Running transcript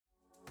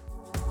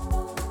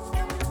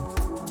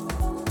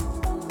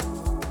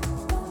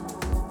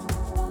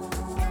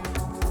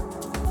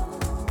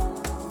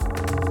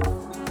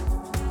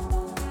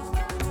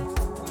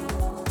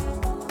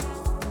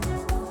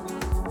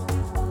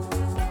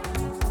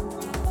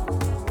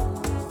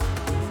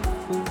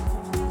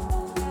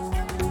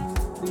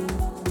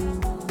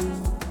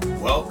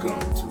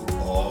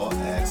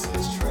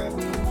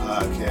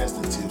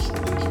podcast that takes you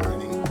on a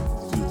journey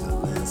through the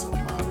lens of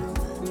modern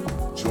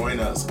men. Join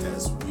us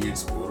as we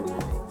explore the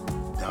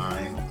world,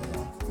 dine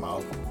on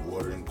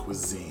mouth-watering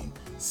cuisine,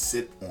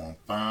 sip on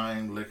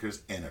fine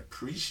liquors, and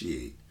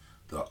appreciate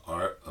the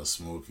art of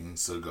smoking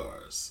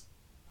cigars.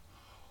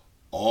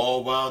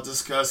 All while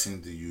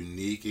discussing the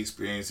unique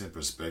experience and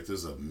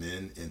perspectives of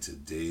men in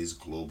today's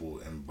global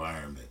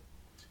environment.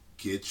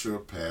 Get your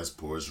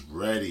passports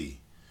ready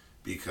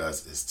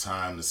because it's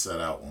time to set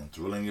out on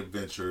thrilling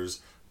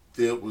adventures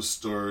filled with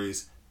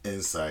stories,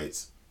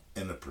 insights,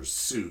 and the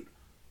pursuit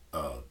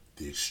of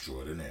the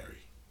extraordinary.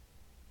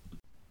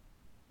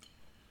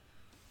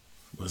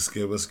 What's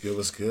good?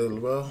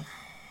 Well,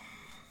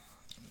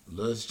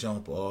 let's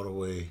jump all the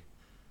way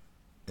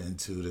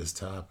into this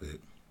topic.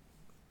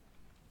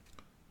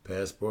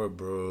 Passport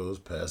bros,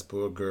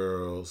 passport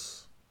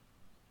girls,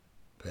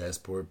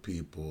 passport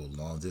people,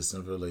 long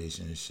distance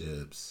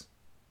relationships.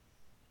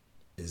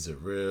 Is it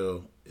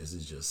real? Is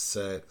it just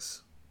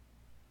sex?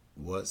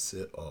 What's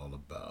it all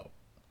about?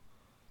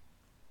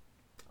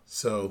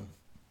 So,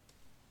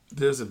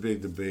 there's a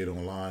big debate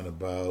online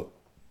about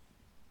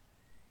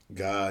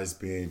guys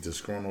being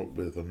disgruntled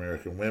with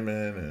American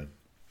women and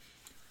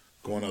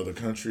going to other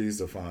countries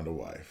to find a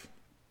wife.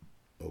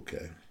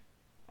 Okay.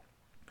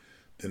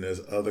 Then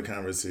there's other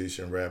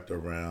conversation wrapped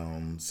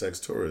around sex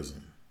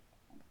tourism.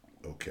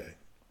 Okay.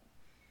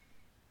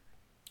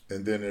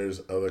 And then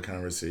there's other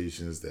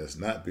conversations that's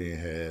not being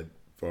had as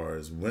far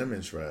as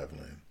women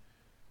traveling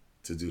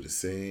to do the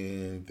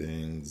same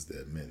things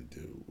that men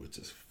do, which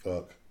is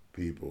fuck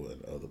people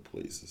in other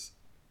places.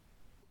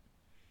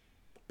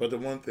 But the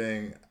one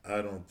thing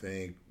I don't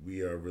think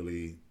we are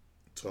really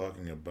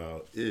talking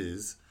about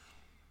is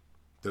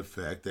the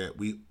fact that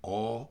we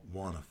all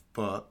want to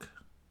fuck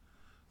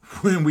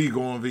when we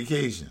go on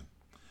vacation.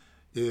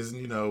 Is,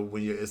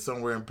 when you're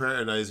somewhere in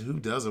paradise, who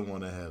doesn't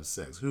want to have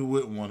sex? Who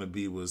wouldn't want to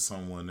be with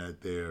someone that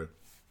they're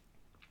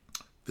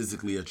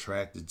physically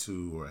attracted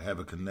to or have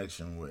a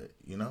connection with,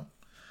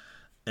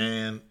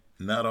 And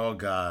not all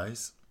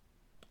guys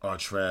are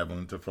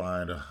traveling to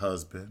find a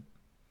husband.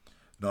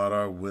 Not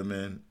all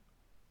women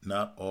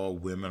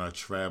are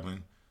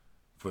traveling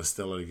for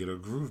Stella to get her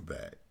groove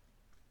back,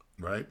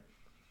 right?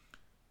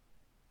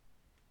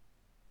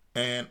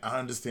 And I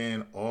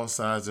understand all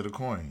sides of the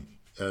coin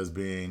as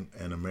being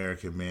an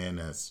American man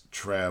that's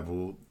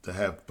traveled to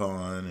have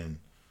fun and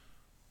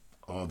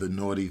all the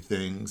naughty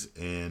things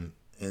and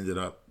ended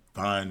up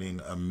finding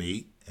a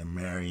mate and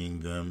marrying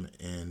them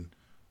in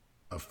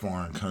a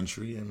foreign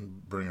country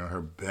and bringing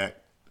her back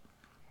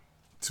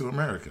to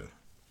America,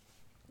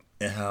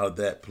 and how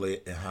that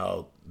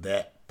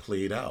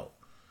played out.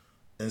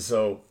 And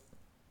so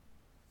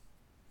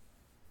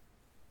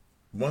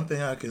one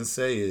thing I can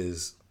say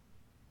is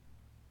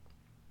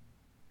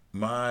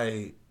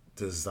my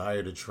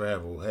desire to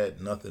travel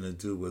had nothing to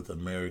do with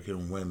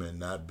American women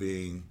not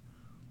being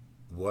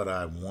what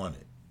I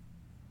wanted.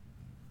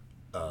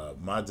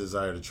 My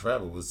desire to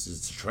travel was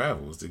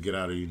to get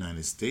out of the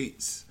United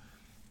States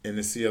and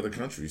to see other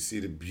countries, see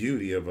the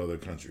beauty of other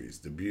countries,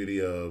 the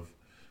beauty of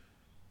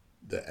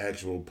the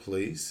actual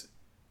place,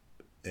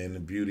 and the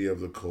beauty of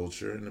the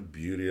culture, and the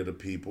beauty of the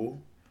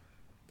people.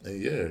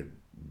 And yeah,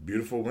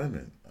 beautiful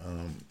women.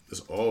 It's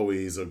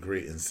always a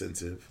great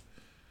incentive.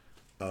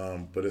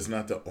 But it's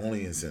not the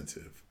only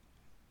incentive.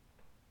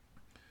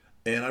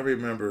 And I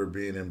remember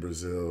being in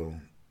Brazil,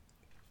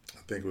 I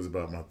think it was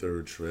about my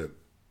third trip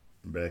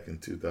back in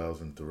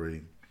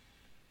 2003.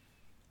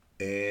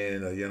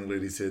 And a young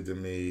lady said to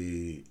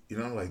me,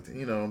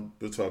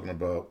 we're talking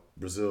about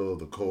Brazil,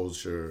 the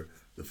culture,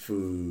 the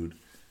food.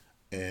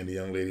 And the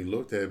young lady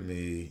looked at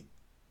me,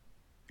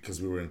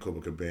 because we were in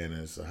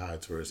Copacabana, it's a high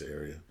tourist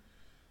area.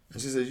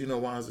 And she said,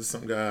 why is there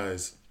some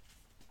guys...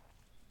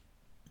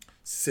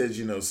 Said,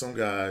 some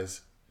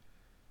guys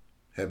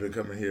have been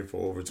coming here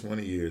for over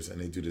 20 years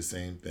and they do the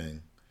same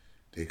thing.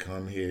 They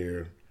come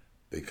here,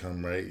 they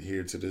come right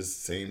here to this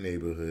same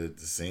neighborhood,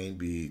 the same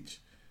beach,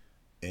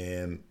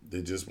 and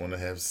they just want to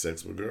have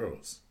sex with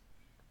girls.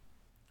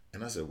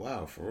 And I said,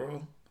 wow, for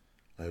real?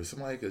 Like,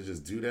 somebody could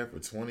just do that for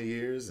 20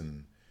 years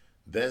and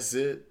that's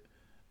it?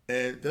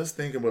 And that's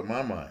thinking with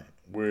my mind,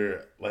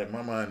 where, like,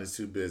 my mind is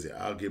too busy.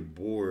 I'll get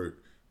bored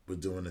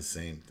with doing the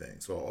same thing.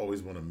 So I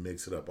always want to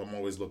mix it up. I'm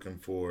always looking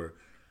for,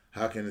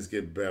 how can this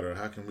get better?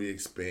 How can we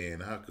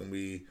expand? How can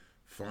we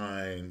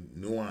find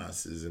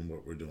nuances in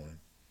what we're doing?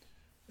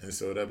 And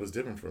so that was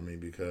different for me,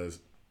 because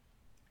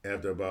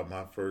after about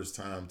my first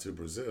time to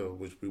Brazil,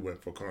 which we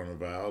went for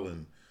Carnival,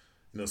 and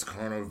it's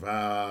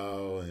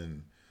Carnival,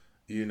 and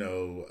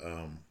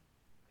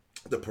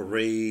the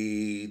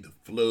parade, the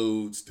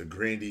floats, the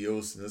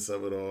grandioseness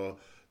of it all,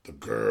 the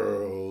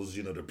girls,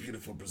 the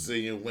beautiful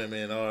Brazilian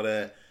women, all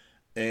that.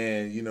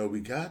 And, we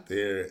got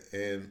there,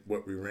 and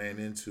what we ran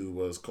into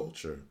was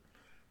culture.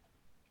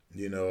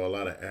 A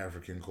lot of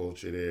African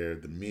culture there,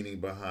 the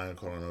meaning behind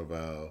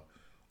Carnival,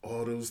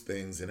 all those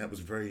things, and that was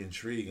very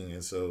intriguing.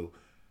 And so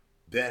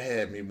that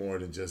had me more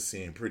than just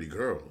seeing pretty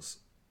girls,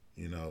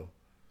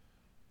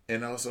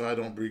 And also, I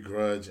don't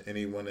begrudge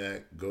anyone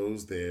that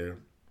goes there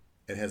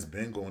and has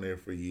been going there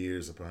for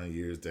years upon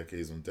years,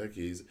 decades on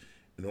decades,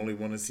 and only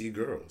want to see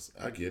girls.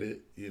 I get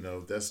it.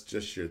 That's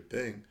just your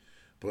thing.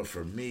 But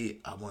for me,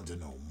 I wanted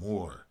to know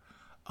more.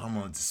 I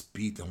wanted to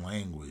speak the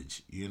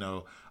language.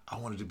 I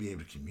wanted to be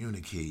able to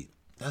communicate.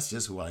 That's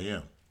just who I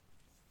am.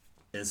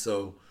 And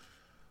so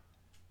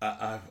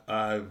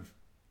I've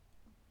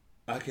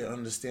I can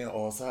understand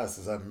all sides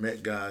because I've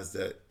met guys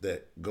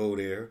that go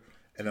there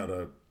and that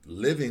are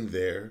living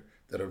there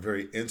that are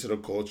very into the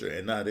culture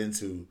and not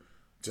into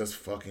just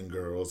fucking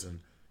girls. And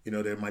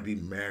they might be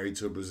married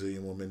to a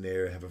Brazilian woman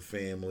there, have a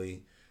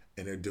family,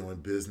 and they're doing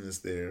business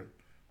there.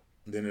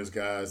 And then there's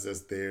guys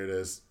that's there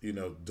that's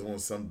doing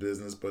some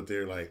business, but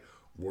they're like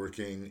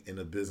working in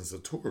the business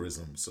of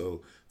tourism.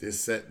 So they're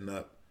setting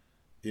up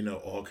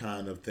all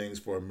kind of things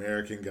for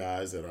American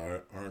guys that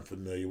aren't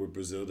familiar with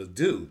Brazil to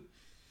do.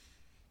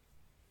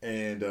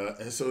 And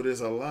so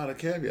there's a lot of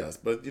caveats,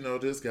 but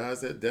there's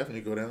guys that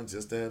definitely go down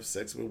just to have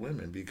sex with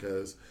women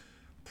because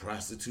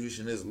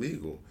prostitution is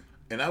legal.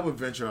 And I would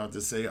venture out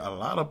to say a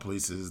lot of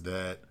places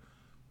that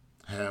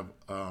have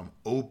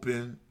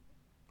open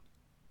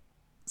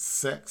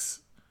sex,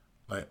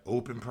 like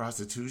open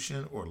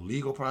prostitution or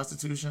legal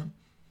prostitution,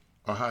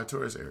 are high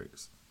tourist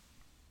areas.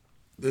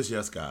 There's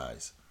just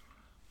guys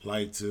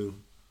like to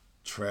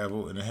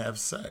travel and have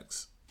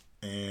sex.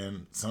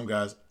 And some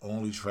guys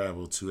only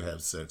travel to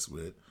have sex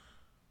with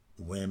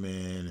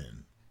women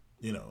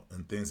and,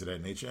 and things of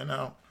that nature. And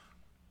now,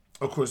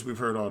 of course, we've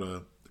heard all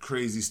the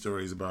crazy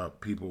stories about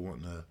people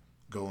wanting to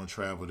go and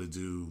travel to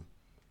do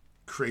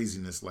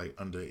craziness like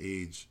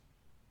underage,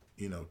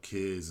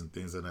 kids and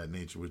things of that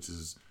nature, which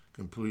is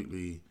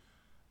completely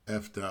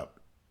effed up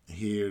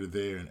here,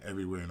 there, and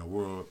everywhere in the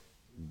world.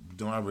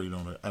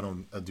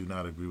 I do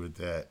not agree with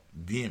that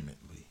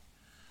vehemently.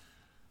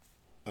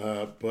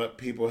 But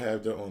people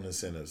have their own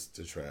incentives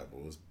to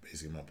travel, is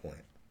basically my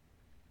point.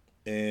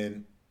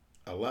 And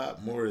a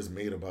lot more is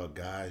made about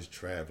guys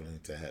traveling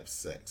to have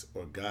sex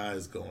or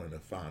guys going to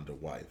find a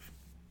wife.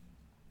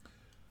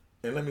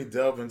 And let me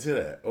delve into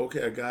that.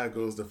 Okay, a guy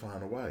goes to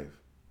find a wife.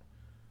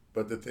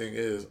 But the thing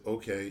is,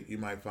 okay, you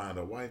might find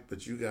a wife,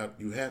 but you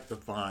have to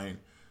find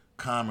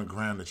common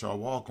ground that y'all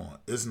walk on.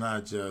 It's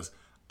not just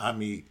I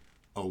meet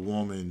a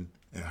woman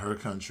in her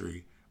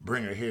country,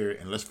 bring her here,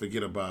 and let's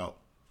forget about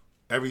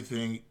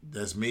everything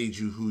that's made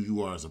you who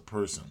you are as a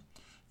person.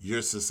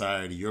 Your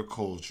society, your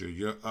culture,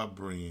 your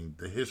upbringing,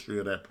 the history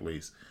of that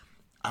place.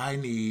 I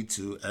need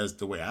to, as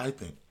the way I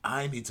think,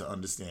 I need to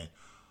understand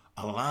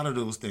a lot of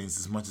those things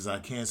as much as I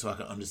can so I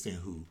can understand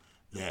who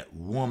that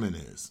woman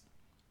is.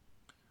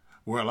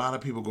 Where a lot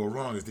of people go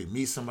wrong is they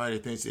meet somebody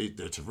that thinks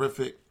they're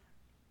terrific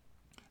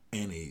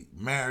and they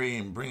marry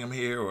and bring them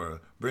here or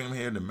bring them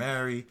here to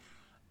marry,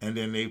 and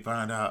then they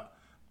find out,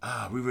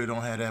 we really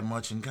don't have that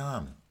much in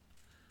common.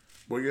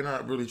 Well, you're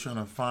not really trying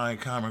to find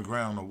common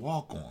ground to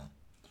walk on.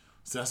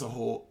 So that's a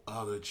whole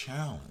other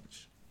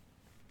challenge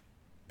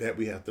that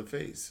we have to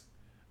face.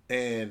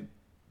 And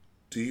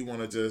do you want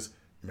to just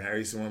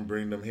marry someone,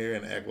 bring them here,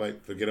 and act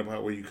like forget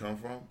about where you come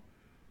from?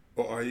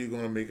 Or are you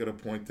going to make it a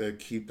point that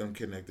keep them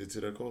connected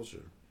to their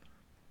culture?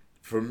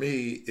 For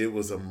me, it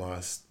was a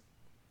must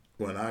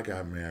when I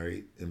got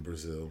married in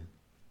Brazil.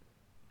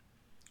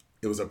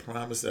 It was a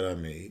promise that I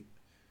made,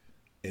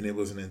 and it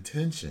was an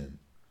intention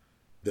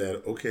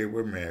that, okay,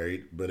 we're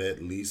married, but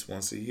at least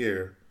once a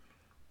year,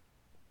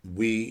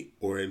 we,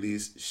 or at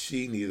least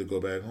she, need to go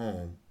back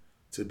home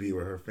to be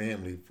with her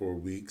family for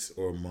weeks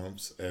or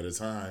months at a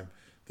time,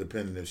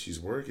 depending if she's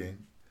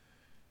working,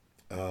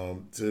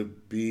 to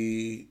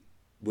be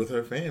with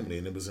her family.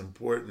 And it was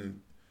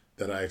important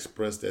that I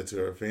expressed that to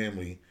her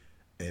family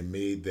and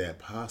made that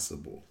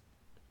possible.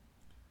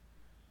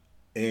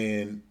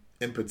 And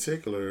in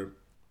particular,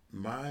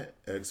 my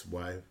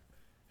ex-wife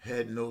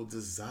had no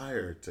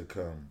desire to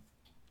come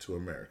to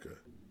America.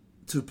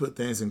 To put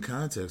things in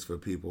context for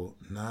people,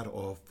 not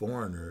all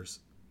foreigners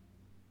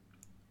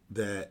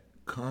that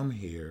come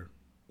here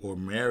or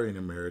marry an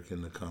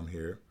American to come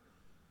here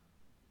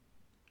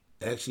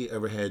actually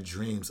ever had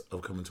dreams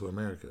of coming to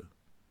America.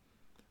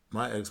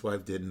 My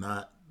ex-wife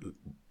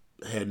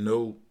had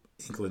no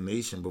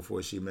inclination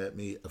before she met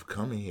me of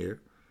coming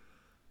here.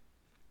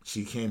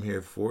 She came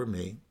here for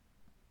me,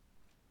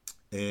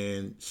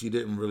 and she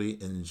didn't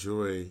really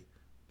enjoy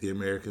the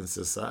American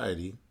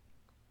society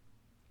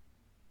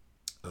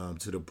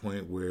to the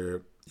point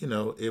where,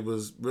 it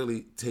was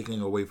really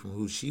taking away from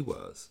who she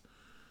was.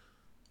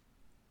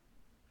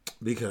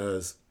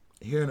 Because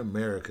here in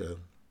America,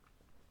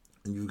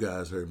 and you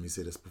guys heard me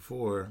say this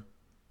before,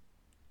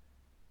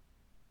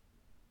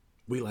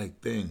 we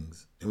like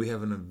things, and we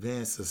have an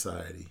advanced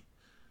society.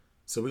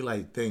 So we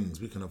like things.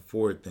 We can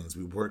afford things.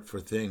 We work for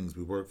things.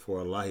 We work for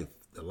a life,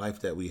 the life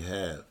that we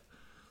have.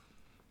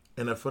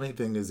 And the funny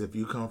thing is, if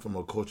you come from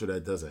a culture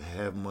that doesn't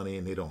have money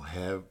and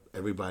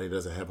everybody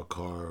doesn't have a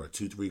car or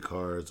 2-3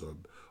 cars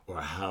or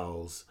a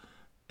house,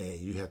 and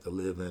you have to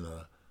live in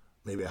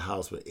maybe a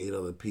house with 8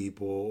 other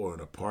people or an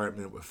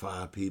apartment with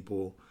 5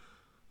 people,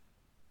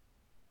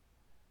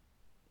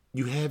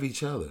 you have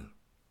each other.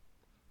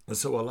 And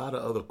so a lot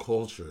of other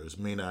cultures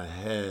may not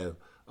have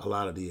a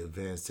lot of the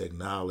advanced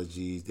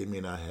technologies. They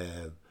may not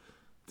have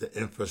the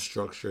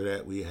infrastructure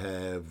that we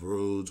have,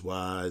 roads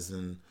wise,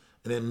 and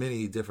in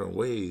many different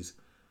ways,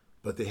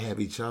 but they have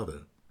each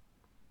other.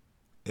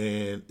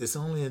 And it's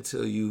only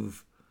until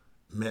you've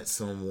met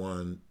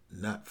someone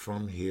not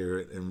from here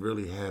and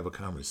really have a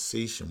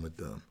conversation with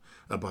them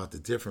about the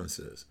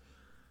differences.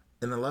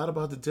 And a lot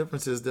about the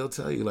differences, they'll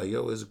tell you like,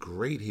 "Yo, it's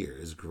great here.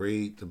 It's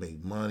great to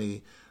make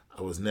money.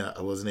 I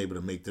wasn't able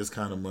to make this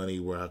kind of money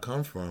where I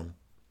come from,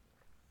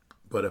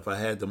 but if I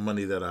had the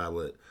money that I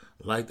would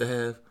like to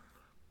have,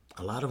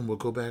 a lot of them would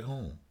go back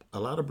home. A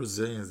lot of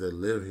Brazilians that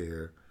live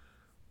here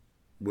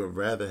would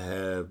rather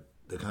have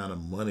the kind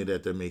of money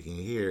that they're making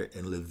here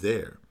and live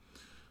there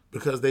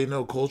because they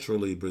know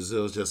culturally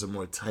Brazil is just a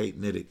more tight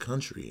knitted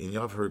country. And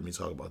y'all have heard me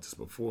talk about this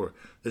before.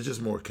 They're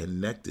just more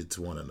connected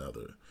to one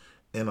another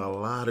in a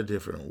lot of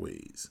different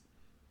ways.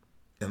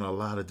 In a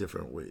lot of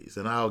different ways.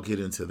 And I'll get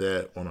into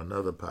that on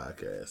another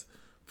podcast as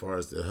far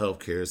as the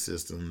healthcare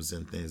systems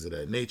and things of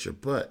that nature.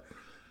 But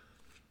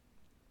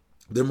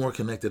they're more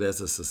connected as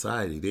a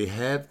society. They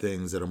have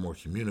things that are more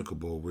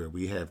communicable where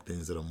we have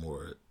things that are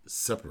more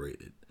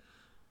separated.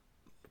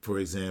 For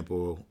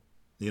example,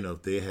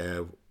 if they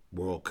have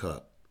World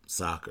Cup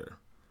soccer,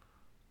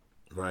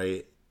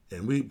 right?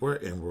 And we're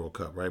in World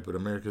Cup, right? But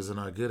Americans are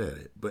not good at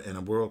it. But in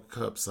a World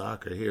Cup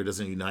soccer here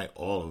doesn't unite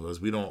all of us.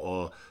 We don't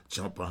all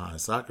jump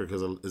behind soccer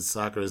because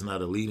soccer is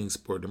not a leading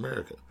sport in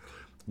America.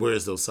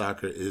 Whereas though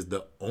soccer is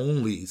the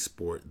only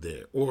sport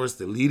there, or it's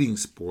the leading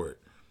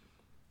sport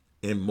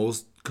in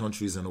most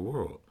countries in the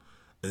world.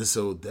 And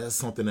so that's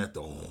something that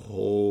the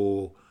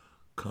whole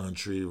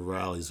country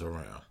rallies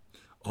around.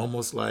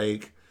 Almost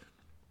like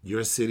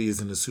your city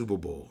is in the Super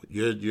Bowl.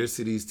 Your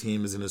city's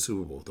team is in the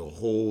Super Bowl. The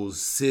whole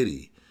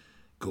city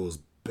goes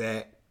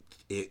back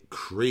it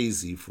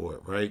crazy for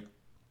it, right?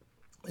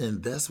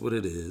 And that's what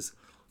it is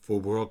for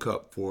World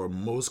Cup for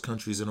most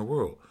countries in the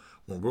world.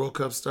 When World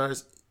Cup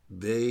starts,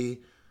 they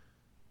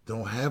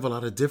don't have a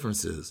lot of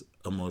differences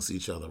amongst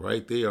each other,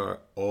 right? They are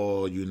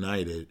all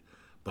united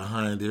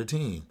behind their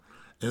team.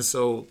 And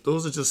so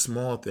those are just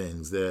small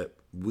things that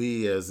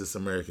we as this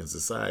American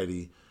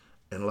society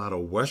and a lot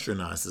of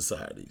westernized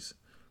societies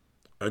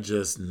are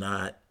just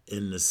not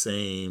in the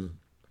same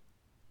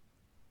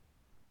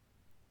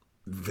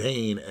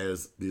vein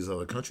as these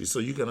other countries. So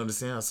you can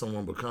understand how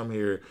someone would come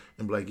here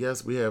and be like,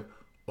 yes, we have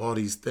all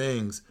these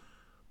things,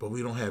 but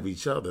we don't have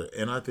each other.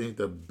 And I think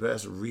the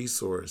best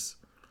resource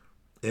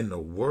in the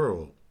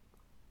world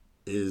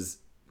is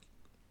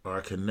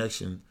our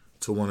connection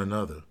to one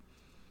another,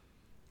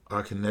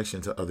 our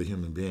connection to other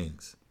human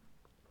beings,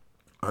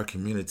 our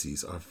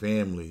communities, our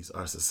families,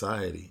 our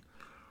society.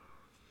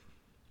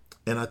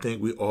 And I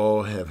think we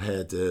all have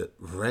had to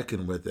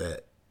reckon with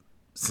that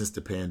since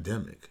the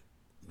pandemic,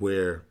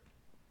 where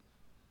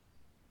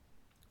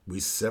we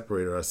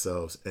separated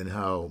ourselves and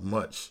how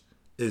much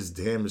it's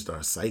damaged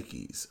our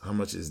psyches, how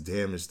much it's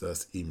damaged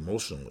us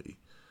emotionally,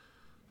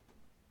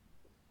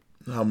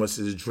 how much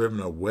it's driven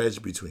a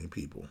wedge between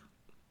people.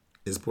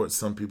 It's brought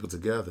some people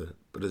together,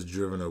 but it's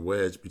driven a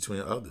wedge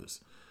between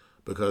others.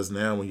 Because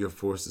now when you're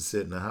forced to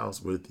sit in the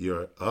house with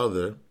your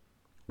other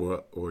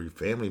or your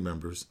family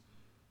members,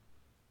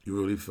 you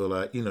really feel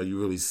like, you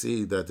really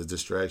see that the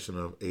distraction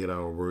of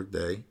 8-hour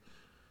workday,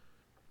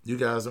 you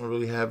guys don't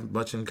really have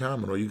much in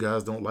common, or you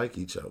guys don't like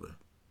each other.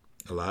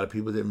 A lot of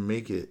people didn't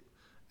make it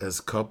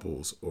as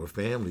couples or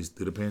families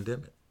through the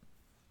pandemic.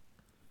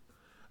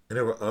 And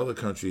there were other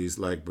countries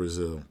like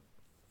Brazil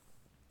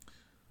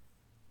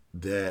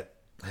that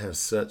have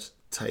such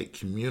tight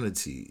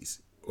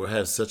communities or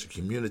have such a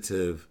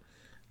communicative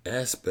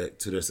aspect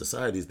to their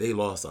societies. They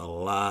lost a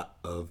lot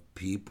of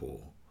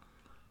people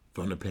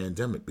from the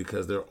pandemic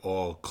because they're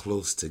all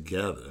close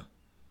together.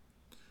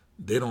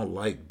 They don't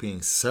like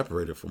being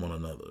separated from one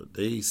another.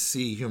 They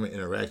see human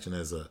interaction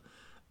as a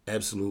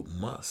absolute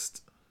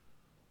must.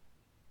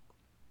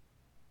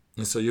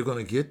 And so you're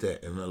going to get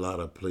that in a lot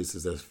of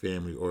places that's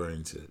family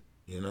oriented,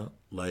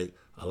 like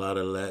a lot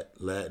of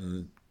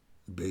Latin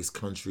based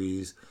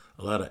countries,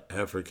 a lot of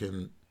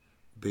African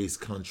based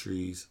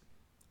countries,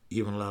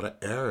 even a lot of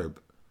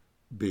Arab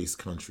based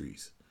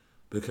countries,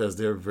 because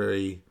they're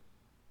very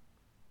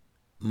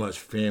much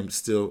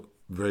still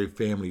very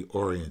family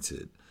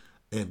oriented.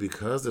 And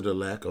because of the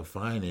lack of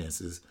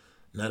finances,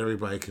 not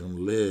everybody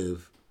can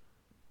live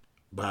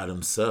by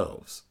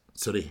themselves.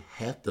 So they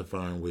have to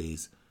find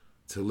ways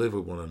to live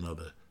with one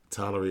another,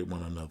 tolerate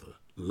one another,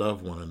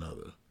 love one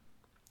another,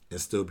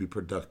 and still be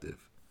productive.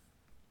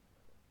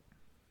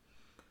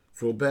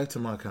 So back to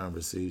my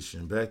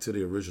conversation, back to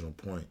the original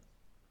point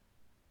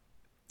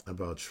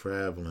about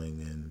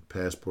traveling and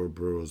passport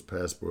bros,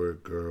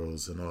 passport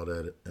girls, and all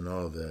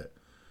that.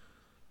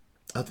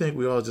 I think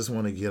we all just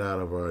want to get out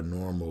of our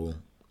normal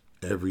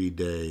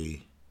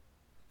everyday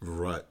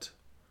rut,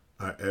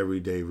 our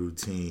everyday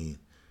routine,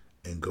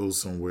 and go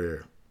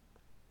somewhere.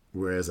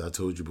 Whereas I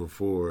told you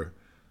before,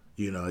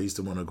 I used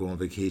to want to go on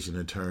vacation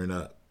and turn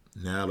up.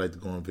 Now I like to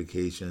go on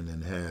vacation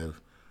and have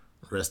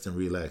rest and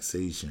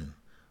relaxation.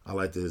 I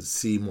like to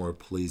see more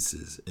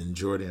places,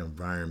 enjoy the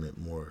environment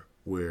more,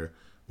 where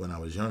When I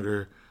was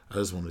younger, I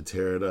just want to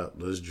tear it up.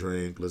 Let's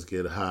drink. Let's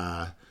get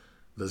high.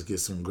 Let's get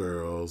some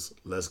girls.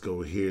 Let's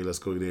go here. Let's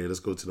go there. Let's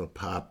go to the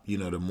pop, the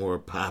more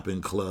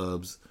popping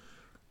clubs.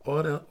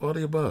 All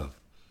the above.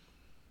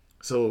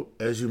 So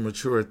as you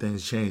mature,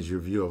 things change. Your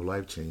view of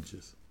life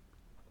changes.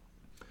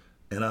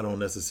 And I don't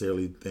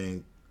necessarily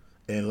think,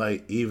 and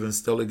like even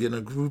still getting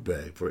a groove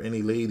bag for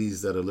any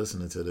ladies that are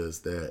listening to this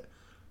that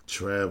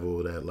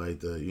travel, that like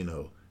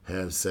to,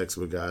 have sex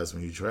with guys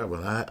when you travel.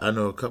 And I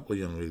know a couple of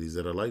young ladies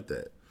that are like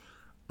that.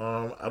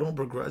 I don't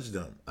begrudge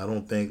them. I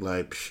don't think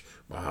like,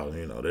 wow,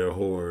 they're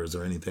whores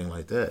or anything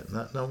like that.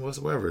 Not none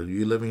whatsoever.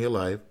 You living your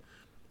life.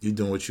 You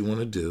doing what you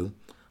want to do.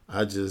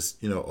 I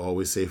just,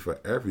 always say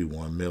for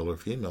everyone, male or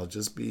female,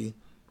 just be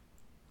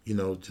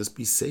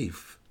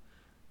safe.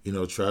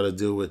 Try to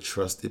deal with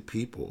trusted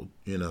people.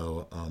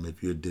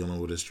 If you're dealing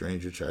with a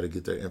stranger, try to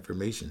get their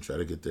information, try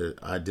to get their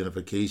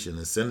identification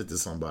and send it to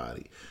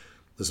somebody.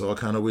 There's all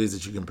kind of ways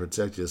that you can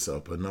protect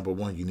yourself. But number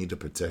one, you need to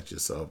protect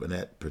yourself. And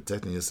that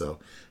protecting yourself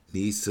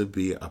needs to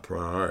be a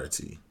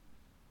priority.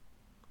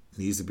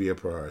 Needs to be a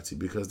priority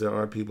because there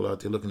are people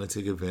out there looking to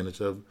take advantage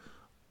of,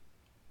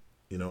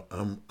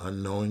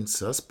 unknowing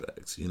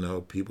suspects,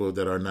 people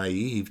that are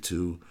naive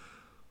to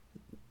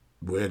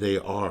where they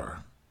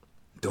are.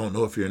 Don't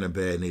know if you're in a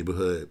bad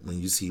neighborhood. When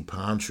you see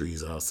palm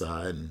trees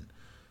outside and,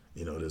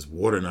 there's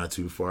water not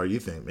too far, you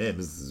think, man,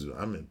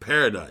 I'm in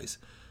paradise.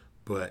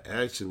 But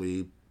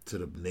actually, to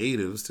the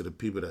natives, to the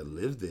people that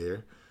live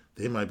there,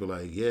 they might be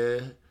like, yeah,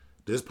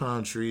 there's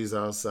palm trees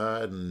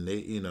outside and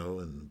and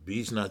the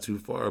beach not too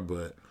far,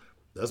 but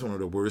that's one of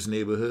the worst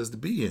neighborhoods to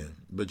be in.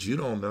 But you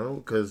don't know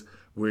because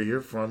where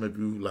you're from, if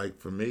you like,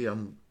 for me,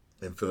 I'm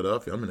in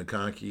Philadelphia, I'm in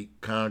the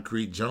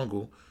concrete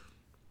jungle.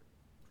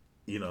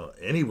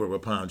 Anywhere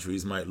with palm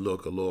trees might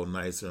look a little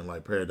nicer and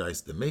like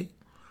paradise to me.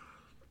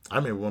 I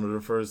remember one of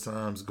the first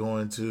times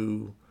going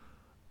to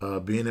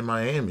being in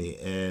Miami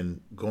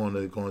and going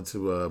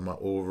to my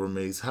old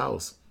roommate's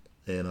house.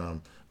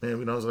 And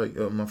man, I was like,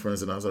 my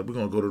friends and I was like, we're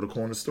gonna go to the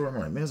corner store. I'm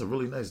like, man, it's a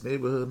really nice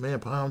neighborhood, man,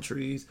 palm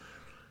trees.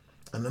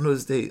 And I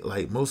noticed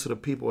like most of the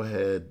people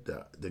had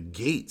the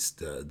gates,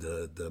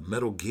 the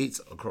metal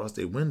gates across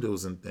their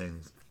windows and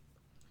things.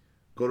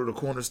 Go to the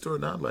corner store,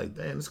 and I'm like,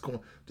 damn,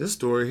 this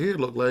store here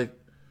look like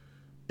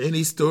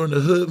any store in the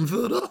hood in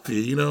Philadelphia.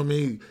 You know what I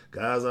mean?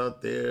 Guys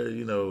out there,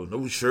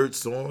 no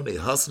shirts on, they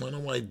hustling.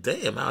 I'm like,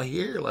 damn, out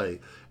here,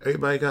 like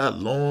everybody got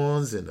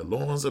lawns, and the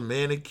lawns are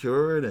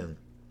manicured,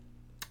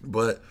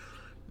 but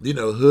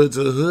hood's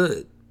a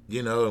hood.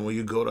 And when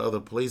you go to other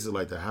places,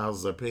 like the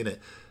houses are painted,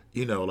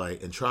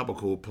 like in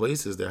tropical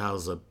places, their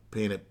houses are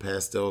painted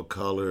pastel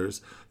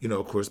colors.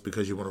 Of course,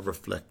 because you want to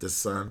reflect the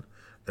sun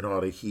and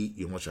all the heat.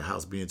 You want your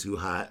house being too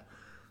hot.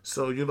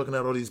 So you're looking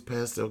at all these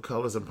pastel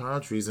colors and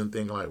palm trees and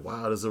thinking like,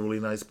 wow, this is a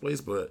really nice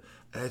place. But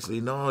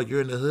actually, no,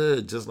 you're in the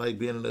hood, just like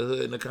being in the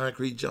hood in the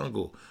concrete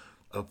jungle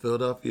of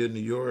Philadelphia,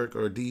 New York,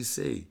 or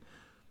D.C.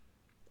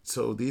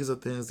 So these are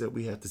things that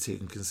we have to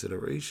take in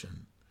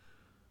consideration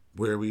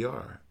where we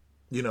are.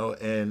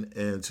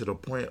 And to the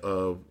point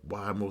of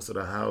why most of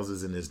the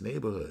houses in this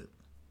neighborhood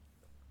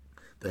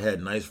that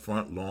had nice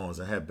front lawns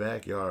and had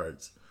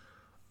backyards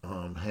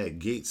had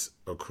gates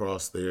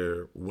across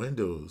their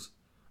windows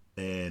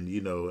and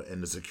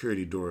and the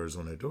security doors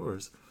on their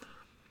doors,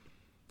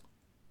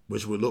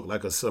 which would look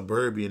like a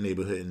suburban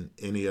neighborhood in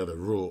any other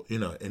rural,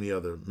 any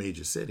other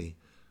major city,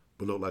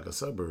 would look like a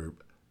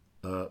suburb.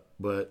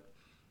 But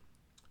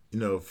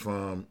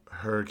from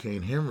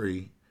Hurricane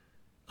Henry,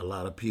 a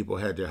lot of people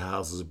had their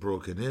houses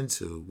broken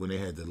into when they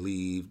had to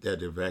leave, they had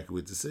to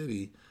evacuate the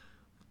city.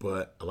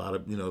 But a lot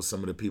of,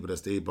 some of the people that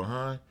stayed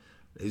behind,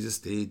 they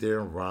just stayed there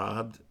and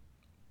robbed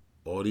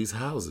all these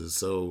houses.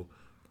 So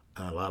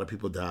a lot of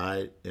people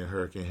died in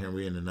Hurricane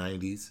Henry in the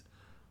 90s.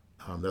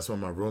 That's when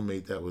my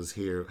roommate that was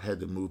here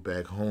had to move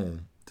back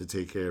home to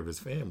take care of his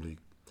family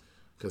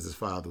because his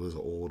father was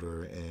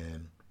older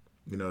and,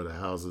 the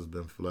house has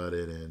been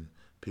flooded and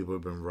people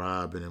have been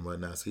robbing and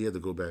whatnot. So he had to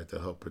go back to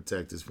help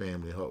protect his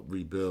family, help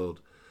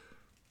rebuild,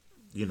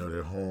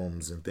 their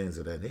homes and things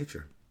of that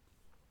nature.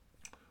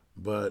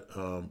 But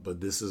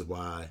this is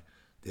why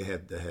they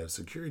have to have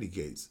security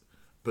gates.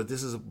 But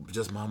this is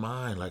just my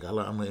mind. Like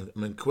I'm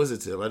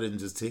inquisitive. I didn't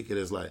just take it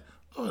as like,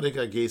 oh, they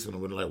got gates on the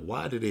window. Like,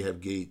 why do they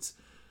have gates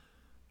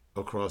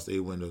across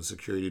their windows,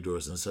 security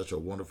doors in such a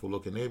wonderful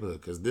looking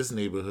neighborhood? Because this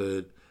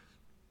neighborhood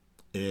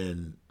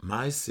in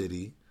my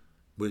city,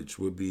 which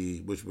would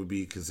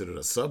be considered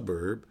a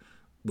suburb,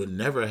 would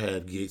never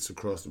have gates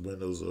across the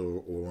windows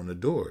or on the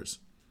doors.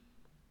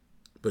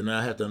 But now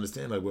I have to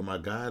understand, like where my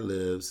guy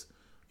lives,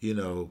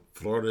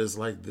 Florida is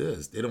like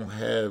this. They don't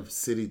have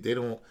city.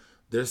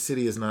 Their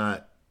city is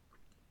not.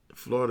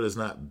 Florida is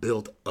not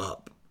built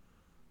up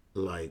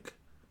like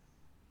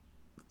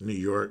New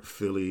York,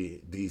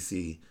 Philly,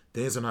 D.C.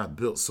 Things are not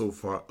built so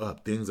far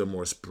up. Things are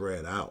more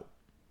spread out.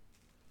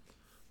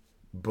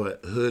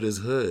 But hood is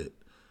hood.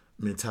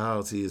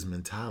 Mentality is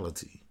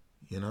mentality,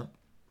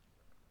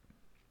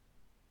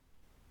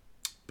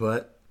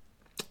 But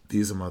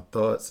these are my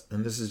thoughts.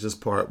 And this is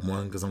just part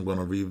one because I'm going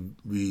to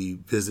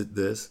revisit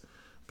this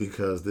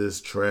because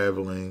this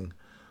traveling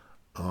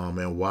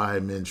and why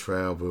men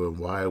travel and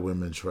why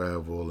women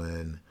travel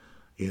and,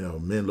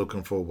 men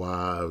looking for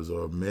wives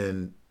or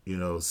men,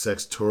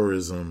 sex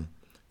tourism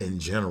in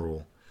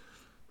general,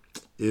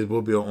 it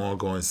will be an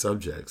ongoing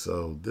subject.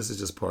 So this is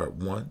just part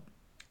one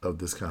of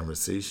this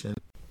conversation.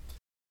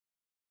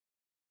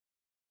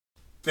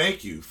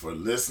 Thank you for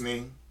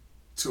listening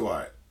to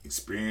our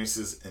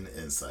experiences and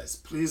insights.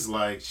 Please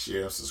like,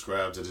 share, and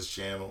subscribe to this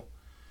channel.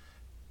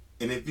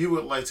 And if you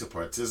would like to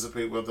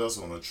participate with us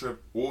on a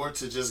trip or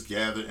to just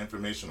gather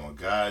information on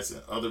guides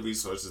and other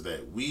resources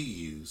that we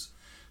use,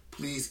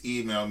 please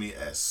email me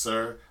at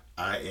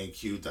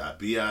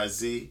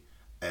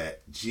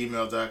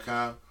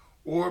sirinq.biz@gmail.com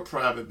or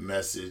private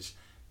message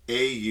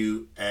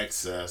AU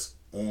Access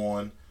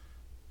on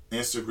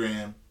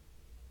Instagram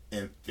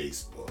and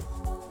Facebook.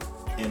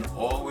 And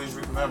always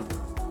remember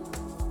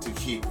to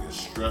keep your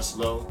stress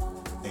low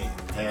and your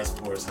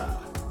passports high.